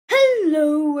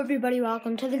Hello everybody,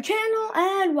 welcome to the channel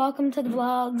and welcome to the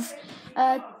vlogs.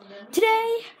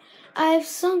 Today I have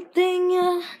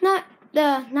something,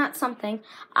 not something.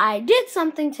 I did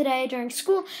something today during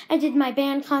school. I did my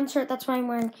band concert, that's why I'm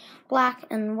wearing black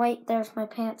and white. There's my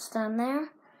pants down there.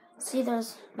 See,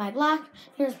 there's my black,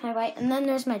 here's my white, and then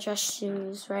there's my dress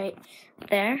shoes right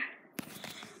there.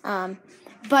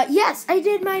 But yes, I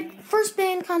did my first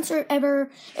band concert ever.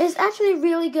 It was actually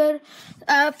really good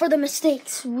for the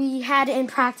mistakes we had in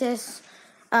practice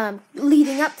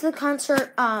leading up to the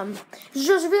concert. It was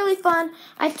just really fun.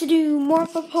 I have to do more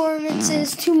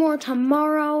performances, 2 more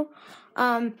tomorrow.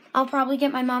 I'll probably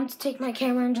get my mom to take my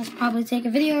camera and just probably take a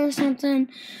video or something,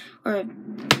 or a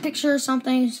picture or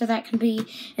something, so that can be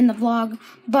in the vlog.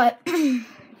 But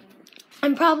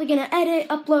I'm probably going to edit,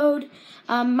 upload.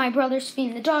 My brother's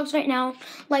feeding the dogs right now.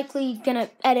 Likely going to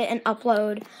edit and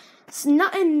upload. So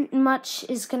nothing much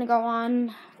is going to go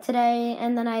on today.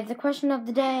 And then I have the question of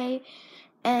the day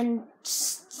and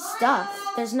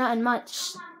stuff. There's nothing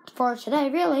much for today,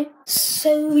 really.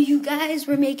 So you guys,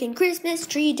 we're making Christmas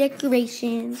tree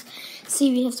decorations.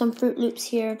 See, we have some Fruit Loops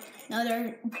here.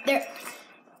 No,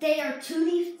 they are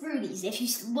Tutti Fruities. If you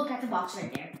look at the box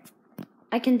right there.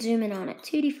 I can zoom in on it.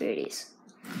 Tutti Fruities.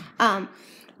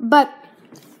 But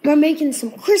we're making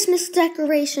some Christmas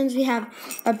decorations. We have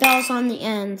our bells on the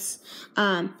ends,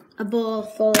 a bowl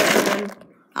full of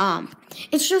them.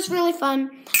 It's just really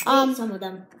fun. Ate some of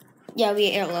them. Yeah, we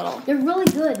ate a little. They're really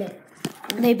good.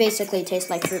 They basically taste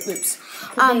like Fruit Loops.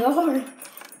 They are.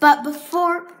 But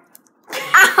before,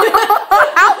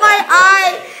 out my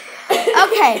eye.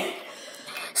 Okay.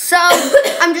 So,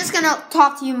 I'm just going to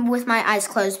talk to you with my eyes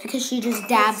closed because she just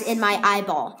dabbed in my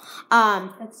eyeball.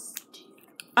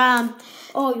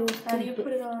 Oh, how do you put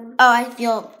it on? Oh, I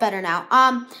feel better now.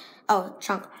 Oh,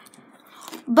 chunk.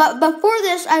 But before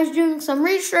this, I was doing some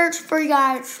research for you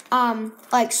guys,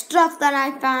 like stuff that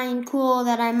I find cool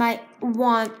that I might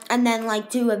want, and then like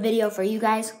do a video for you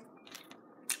guys.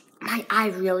 My eye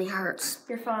really hurts.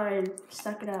 You're fine.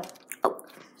 Suck it up. Oh.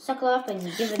 Suck it up and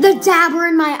give it The dabber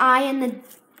in my eye and the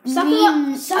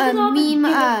meme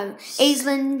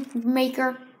Aislinn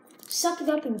maker. Suck it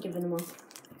up and give it a more.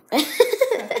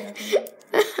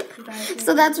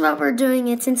 So that's what we're doing.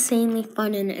 It's insanely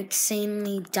fun and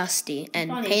insanely dusty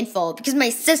and painful because my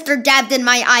sister dabbed in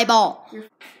my eyeball.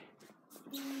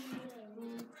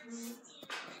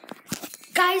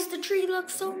 Guys, the tree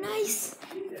looks so nice.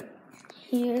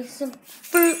 Here's some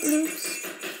Fruit Loops.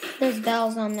 There's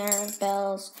bells on there.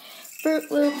 Bells,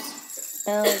 Fruit Loops,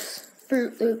 bells,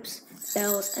 Fruit Loops,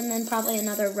 bells, and then probably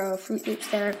another row of Fruit Loops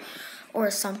there or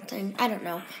something. I don't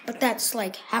know. But that's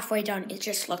like halfway done. It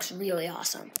just looks really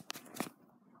awesome.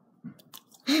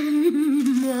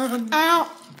 Ow.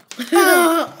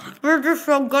 They're just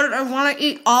so good. I want to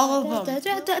eat all of them.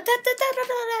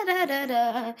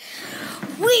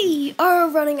 We are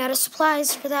running out of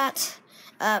supplies for that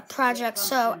project.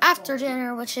 So after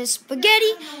dinner, which is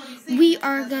spaghetti, we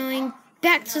are going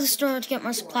back to the store to get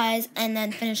more supplies and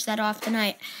then finish that off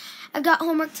tonight. I've got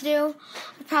homework to do.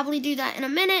 I'll probably do that in a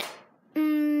minute.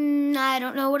 I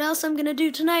don't know what else I'm going to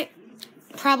do tonight.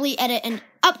 Probably edit and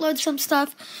upload some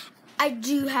stuff. I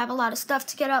do have a lot of stuff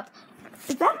to get up.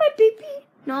 Is that my baby?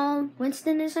 No,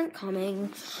 Winston isn't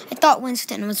coming. I thought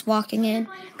Winston was walking in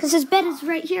because his bed is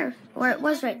right here, or it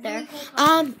was right there.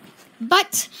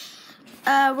 But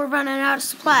we're running out of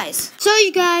supplies. So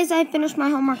you guys, I finished my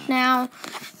homework now.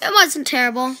 It wasn't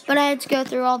terrible, but I had to go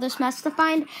through all this mess to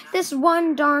find this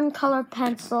one darn color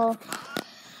pencil.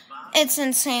 It's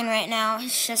insane right now.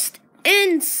 It's just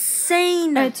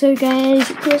insane. Alright, so guys,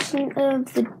 question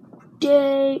of the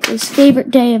day is favorite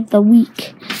day of the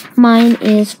week. Mine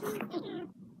is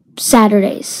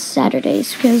Saturdays,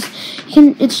 because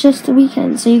it's just the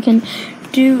weekend, so you can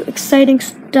do exciting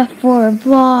stuff for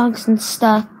vlogs and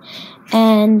stuff.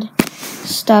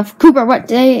 Cooper, what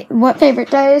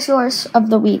favorite day is yours of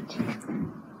the week?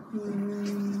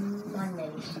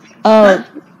 Mondays. Oh,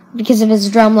 because of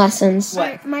his drum lessons.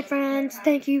 What? My friends,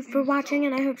 thank you for watching,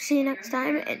 and I hope to see you next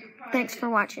time. And thanks for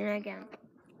watching again.